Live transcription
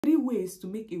ways to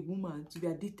make a woman to be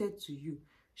addicted to you.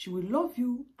 She will love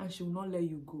you and she will not let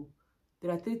you go.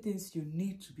 There are 3 things you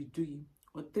need to be doing,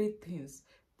 or 3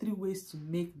 ways to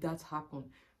make that happen.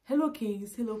 Hello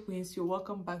kings, hello queens, you're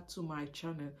welcome back to my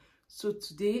channel. So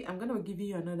today I'm going to give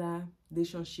you another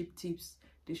relationship tips,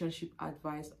 relationship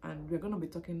advice, and we're going to be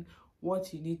talking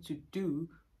what you need to do,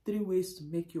 3 ways to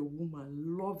make your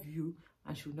woman love you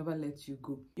and she'll never let you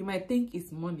go. You might think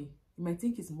it's money. You might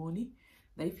think it's money.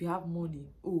 That if you have money,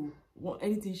 oh,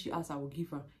 anything she asks, I will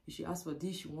give her. If she asks for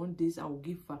this, she wants this, I will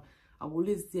give her. I will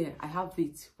always say, I have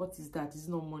it. What is that? It's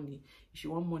not money. If she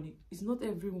wants money, it's not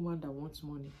every woman that wants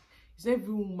money. It's not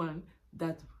every woman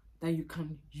that you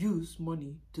can use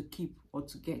money to keep or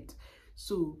to get.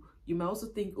 So you might also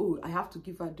think, oh, I have to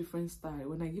give her a different style.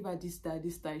 When I give her this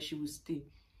style, she will stay.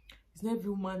 It's not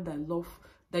every woman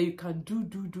that you can do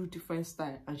different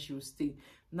style and she will stay.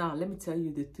 Now, let me tell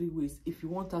you the 3 ways. If you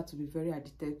want her to be very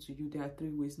addicted to you, there are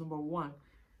 3 ways. Number 1,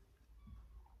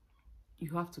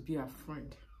 you have to be a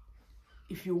friend.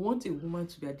 If you want a woman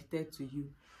to be addicted to you,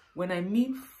 when I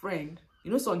mean friend,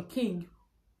 you know, some king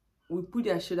will put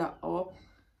their shoulder up.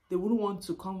 They wouldn't want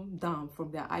to come down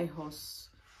from their high horse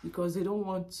because they don't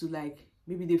want to, like,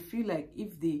 maybe they feel like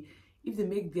if they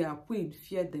make their queen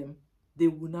fear them, they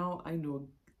will now,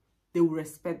 they will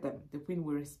respect them. The queen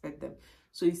will respect them.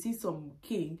 So you see some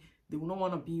king, they will not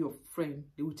want to be your friend.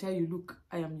 They will tell you, look,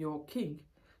 I am your king,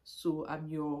 so I'm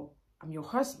your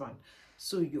husband,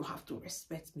 so you have to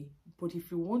respect me. But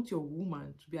if you want your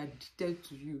woman to be addicted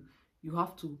to you, you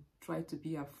have to try to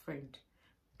be a friend.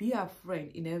 Be a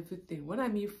friend in everything. When I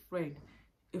mean friend,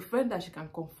 a friend that she can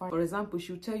confide. For example,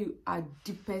 she will tell you her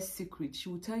deepest secret. She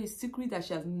will tell you a secret that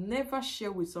she has never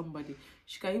shared with somebody.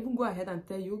 She can even go ahead and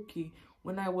tell you, okay,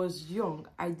 when I was young,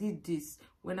 I did this.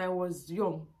 When I was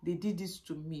young, they did this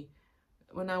to me.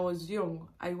 When I was young,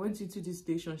 I went into this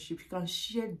relationship. She can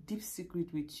share deep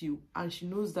secret with you. And she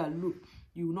knows that, look,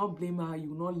 you will not blame her.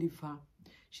 You will not leave her.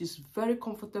 She's very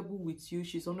comfortable with you.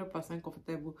 She's 100%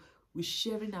 comfortable with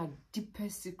sharing her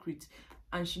deepest secret.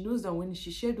 And she knows that when she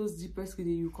shares those deepest secrets,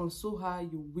 you console her,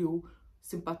 you will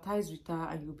sympathize with her,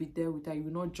 and you'll be there with her. You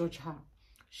will not judge her.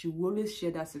 She will always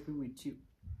share that secret with you.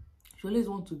 She always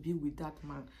wants to be with that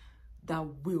man that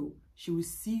she will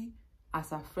see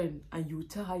as a friend, and you will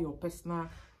tell her your personal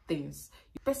things.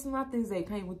 Personal things that you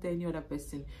can't even tell any other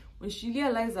person. When she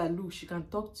realizes that, look, she can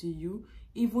talk to you,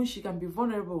 even she can be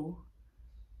vulnerable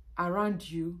around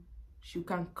you, she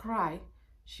can cry,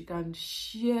 she can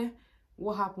share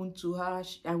what happened to her,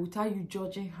 and without you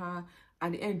judging her,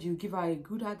 at the end, you give her a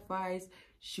good advice,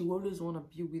 she will always want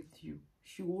to be with you.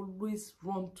 She will always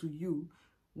run to you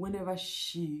whenever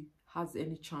she has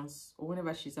any chance, or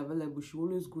whenever she's available. She will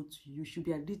always go to you. She'll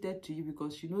be addicted to you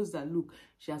because she knows that, look,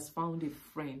 she has found a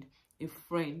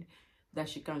friend that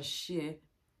she can share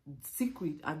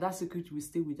secret, and that secret will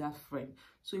stay with that friend.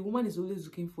 So a woman is always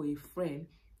looking for a friend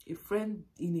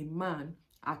in a man,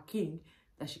 a king,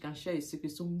 that she can share a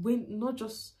secret. So when not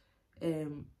just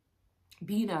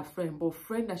being a friend, but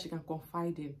friend that she can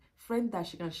confide in, friend that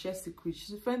she can share secrets,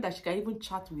 she's a friend that she can even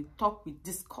chat with, talk with,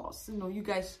 discuss, you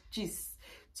guys gist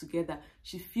together.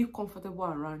 She feel comfortable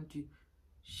around you.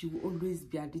 She will always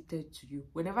be addicted to you.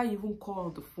 Whenever you even call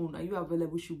on the phone, are you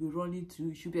available, she'll be running to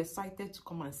you. She'll be excited to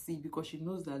come and see, because she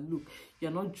knows that, look,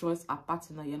 you're not just a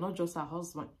partner, you're not just a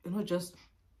husband, you're not just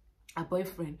a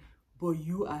boyfriend, but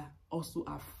you are also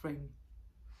a friend.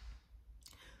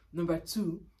 Number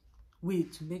 2 way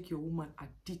to make your woman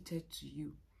addicted to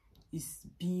you is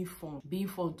being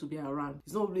fun to be around.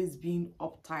 It's not always being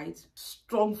uptight,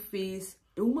 strong face.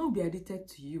 A woman will be addicted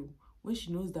to you when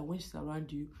she knows that when she's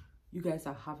around you, you guys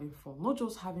are having fun. Not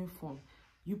just having fun,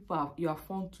 you are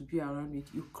fun to be around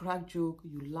with. You crack joke,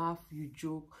 you laugh, you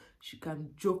joke. She can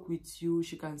joke with you,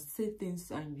 she can say things,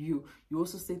 and you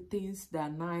also say things that are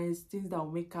nice, things that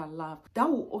will make her laugh. That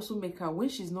will also make her, when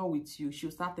she's not with you, she'll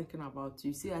start thinking about you.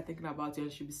 You see her thinking about you,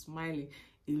 and she'll be smiling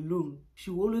alone. She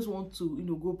will always want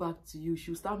to go back to you.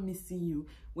 She'll start missing you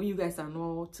when you guys are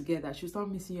not together. She'll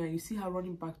start missing you, and you see her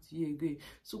running back to you again.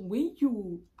 So when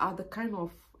you are the kind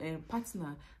of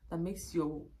partner that makes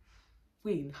your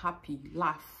queen happy,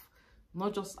 laugh,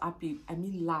 not just happy, I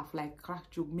mean laugh, like crack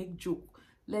joke, make joke,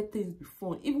 let things be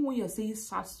fun. Even when you're saying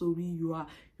sad story, you're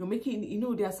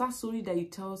making, there are sad story that he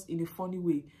tells in a funny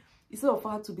way. Instead of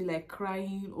her to be like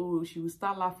crying, or she will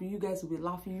start laughing, you guys will be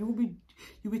laughing.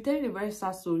 You'll be telling a very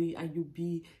sad story, and you'll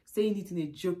be saying it in a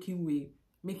joking way,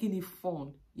 making it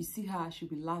fun. You see her, she'll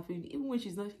be laughing. Even when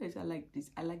she's not, she'll say, I like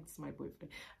this, my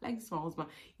boyfriend, I like this, my husband.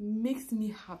 It makes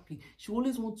me happy. She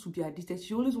always wants to be addicted.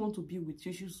 She always wants to be with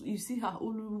you. You see her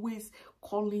always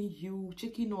calling you,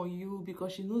 checking on you,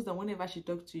 because she knows that whenever she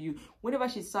talks to you, whenever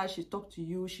she starts, she talks to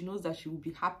you, she knows that she will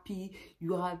be happy.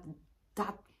 You are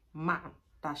that man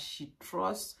that she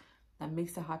trusts, that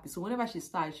makes her happy. So whenever she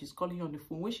starts, she's calling you on the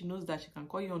phone. When she knows that she can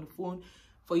call you on the phone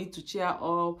for you to cheer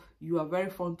up, you are very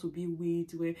fun to be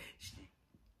with, where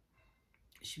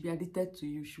she'll be addicted to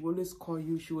you. She will always call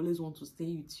you. She always want to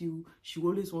stay with you. She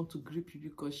will always want to grip you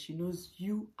because she knows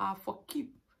you are for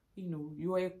keep. You know,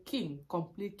 you are a king,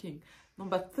 complete king.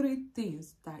 Number 3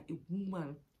 things that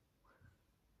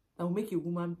will make a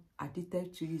woman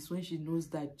addicted to you is when she knows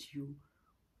that you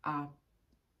are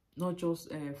not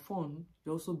just fun,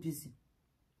 you're also busy.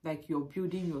 Like you're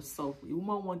building yourself. A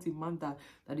woman wants a man that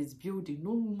is building.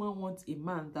 No woman wants a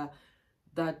man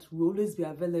that will always be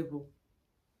available,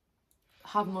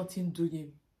 have nothing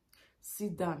doing,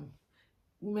 sit down.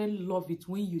 Women love it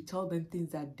when you tell them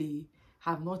things that they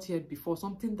have not heard before,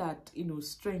 something that, you know,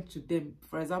 strange to them.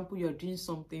 For example, you're doing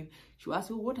something, she'll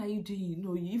ask you, what are you doing? You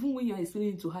know, even when you're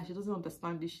explaining to her, she doesn't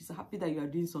understand it. She's happy that you are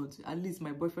doing something. At least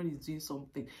my boyfriend is doing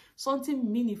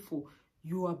something meaningful.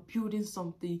 You are building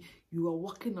something, you are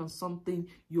working on something,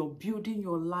 you're building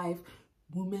your life.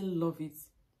 Women love it.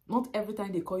 Not every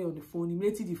time they call you on the phone,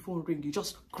 immediately the phone ring, you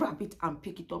just grab it and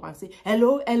pick it up and say,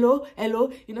 hello, hello,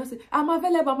 hello. You know, say, I'm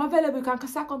available, you can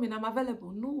start coming, I'm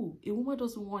available. No, a woman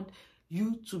doesn't want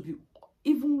you to be,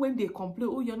 even when they complain,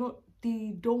 oh, you're not,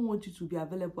 they don't want you to be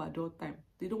available at all time.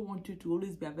 They don't want you to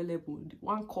always be available.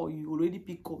 One call, you already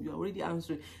pick up, you're already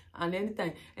answering.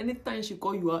 And anytime she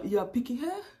call you are picking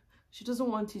her. She doesn't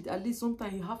want it. At least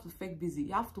sometimes you have to fake busy.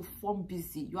 You have to form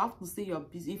busy. You have to say you're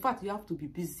busy. In fact, you have to be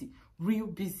busy. Real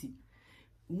busy.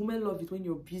 Women love it when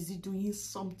you're busy doing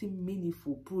something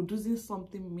meaningful, producing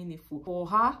something meaningful. For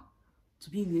her to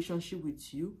be in a relationship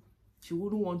with you, she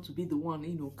wouldn't want to be the one,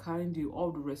 you know, carrying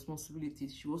all the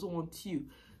responsibilities. She also wants you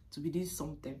to be doing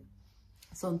something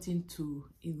to,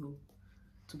 you know,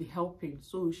 to be helping.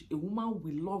 So a woman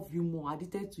will love you more,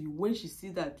 addicted to you, when she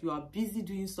sees that you are busy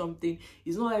doing something.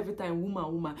 It's not every time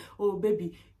woman, oh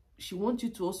baby. She wants you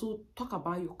to also talk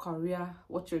about your career,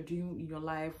 what you're doing in your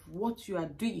life, what you are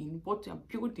doing, what you're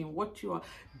building, what you are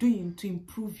doing to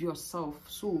improve yourself.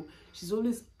 So she's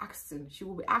always asking. She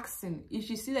will be asking. If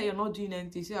she sees that you're not doing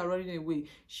anything, you are running away,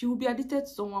 she will be addicted to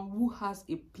someone who has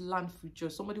a planned future,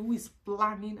 somebody who is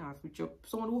planning her future,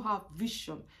 someone who has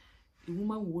vision. A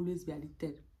woman will always be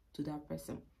addicted to that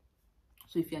person.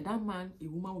 So if you're that man, a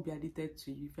woman will be addicted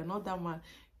to you. If you're not that man,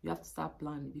 you have to start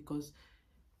planning, because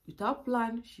without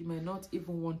plan, she might not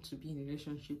even want to be in a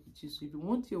relationship with you. So if you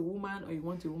want your woman, or you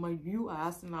want a woman you are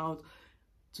asking out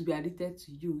to be addicted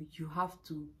to you, you have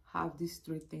to have these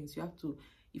 3 things. You have to,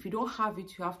 if you don't have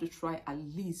it, you have to try at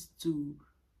least to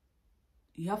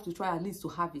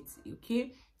have it,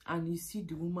 okay? And you see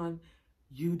the woman,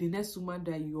 the next woman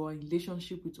that you are in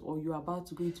relationship with, or you're about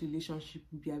to go into a relationship,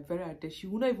 will be very addicted. She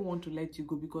will not even want to let you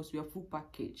go, because you are full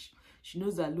package. She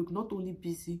knows that, look, not only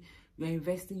busy, you are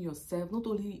investing yourself, not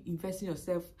only investing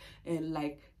yourself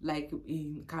like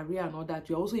in career and all that,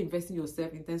 you're also investing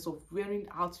yourself in terms of wearing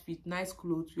outfit, nice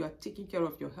clothes. You are taking care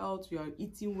of your health, you are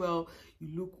eating well,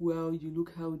 you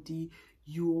look healthy,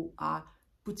 you are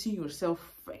putting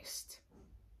yourself first.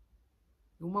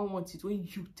 The woman wants it when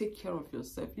you take care of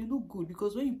yourself. You look good,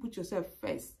 because when you put yourself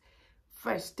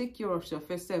first, take care of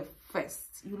yourself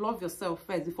first. You love yourself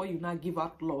first before you now give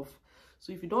out love.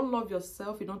 So if you don't love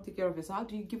yourself, you don't take care of yourself, how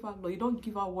do you give out love? You don't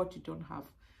give out what you don't have.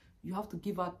 You have to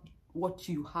give out what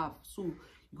you have. So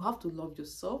you have to love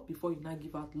yourself before you now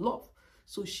give out love.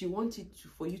 So she wanted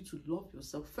for you to love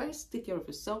yourself first, take care of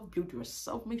yourself, build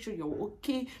yourself, make sure you're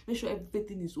okay, make sure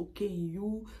everything is okay in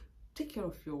you. Take care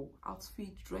of your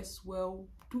outfit, dress well,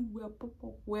 do well, pop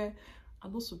up well,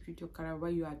 and also build your career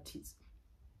while you are at it.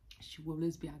 She will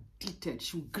always be addicted.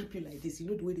 She will grip you like this. You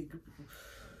know the way they grip people.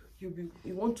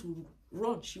 You want to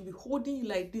run. She'll be holding you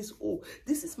like this. Oh,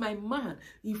 this is my man.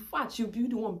 In fact, she'll be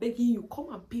the one begging you,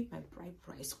 come and pay my bride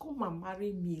price. Come and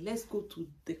marry me. Let's go to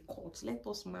the court. Let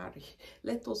us marry.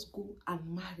 Let us go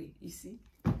and marry. You see,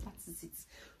 that is it.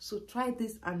 So try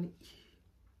this and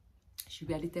she'll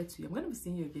be addicted to you. I'm going to be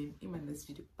seeing you again in my next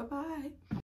video. Bye-bye.